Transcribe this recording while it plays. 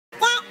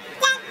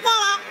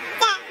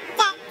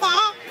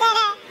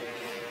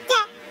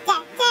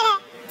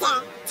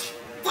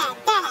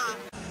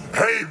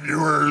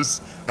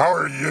viewers, how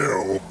are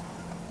you?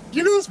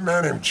 You know this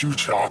man named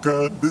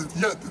Chewchaka?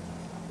 Yeah,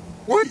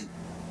 wait,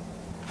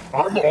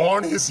 I'm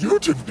on his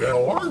YouTube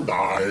channel, aren't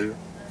I?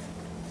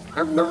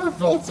 I've never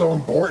felt so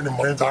important in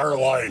my entire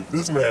life.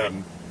 This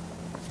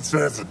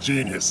man's a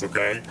genius,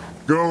 okay?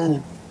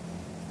 Go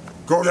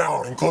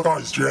down and click on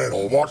his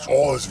channel, watch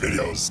all his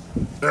videos.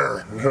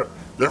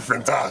 They're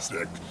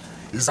fantastic.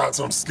 He's got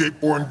some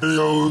skateboarding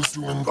videos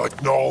doing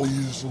like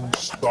nollies and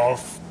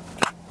stuff.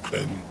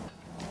 And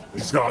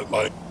he's got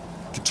like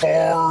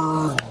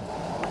guitar, and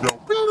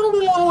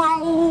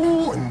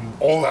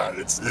all that.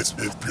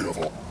 It's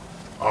beautiful.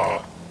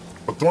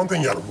 But the one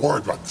thing you gotta worry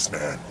about this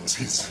man is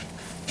he's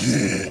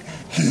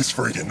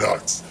freaking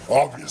nuts.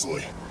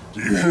 Obviously.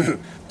 Do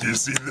you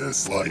see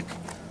this? Like,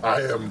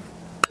 I am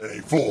in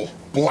a full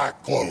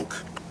black cloak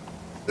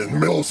in the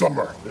middle of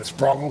summer. It's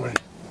probably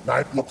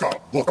night. Look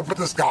up at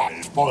the sky.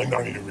 It's probably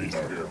 90 degrees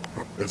out here.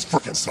 It's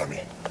freaking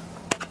sunny.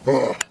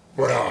 But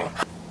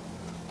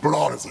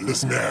honestly,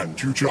 this man,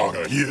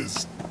 Chewchaka, he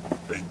is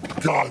a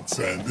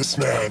godsend. This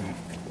man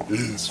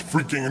is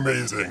freaking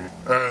amazing,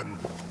 and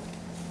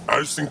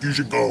I just think you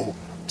should go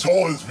to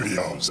all his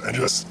videos and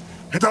just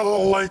hit that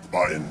little like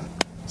button,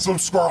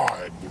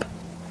 subscribe,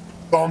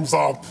 thumbs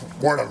up,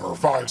 whatever,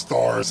 5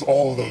 stars,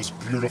 all of those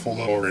beautiful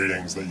little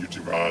ratings that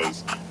YouTube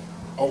has.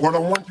 What I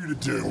want you to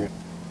do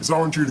is I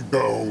want you to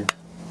go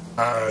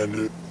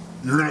and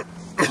you're gonna...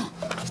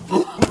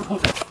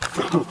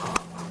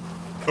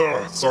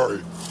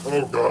 sorry.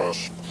 Oh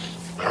gosh.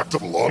 I hacked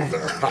up a lung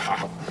there.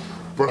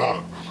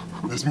 But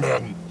this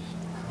man,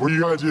 what you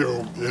gotta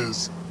do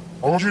is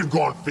I want you to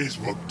go on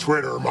Facebook,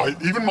 Twitter,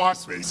 even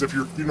MySpace. If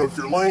you're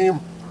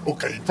lame,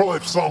 okay, you probably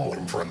have some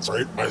lame friends,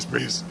 right?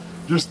 MySpace.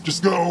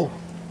 Just go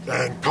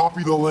and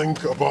copy the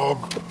link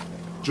above.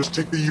 Just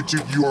take the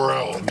YouTube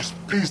URL and just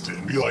paste it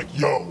and be like,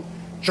 yo,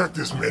 check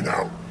this man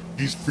out.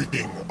 He's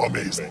freaking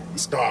amazing.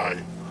 This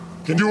guy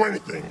can do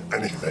anything,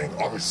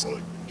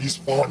 obviously. He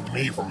spawned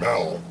me from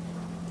hell.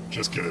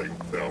 Just kidding,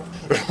 no.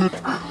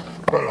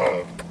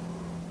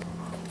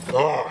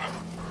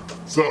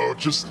 So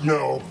just,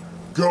 go,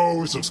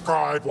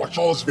 subscribe, watch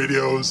all his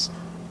videos,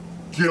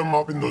 get him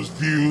up in those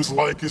views,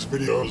 like his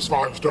videos,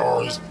 5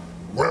 stars,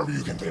 whatever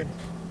you can think.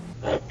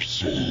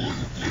 Absolutely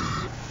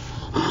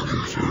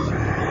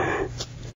anything.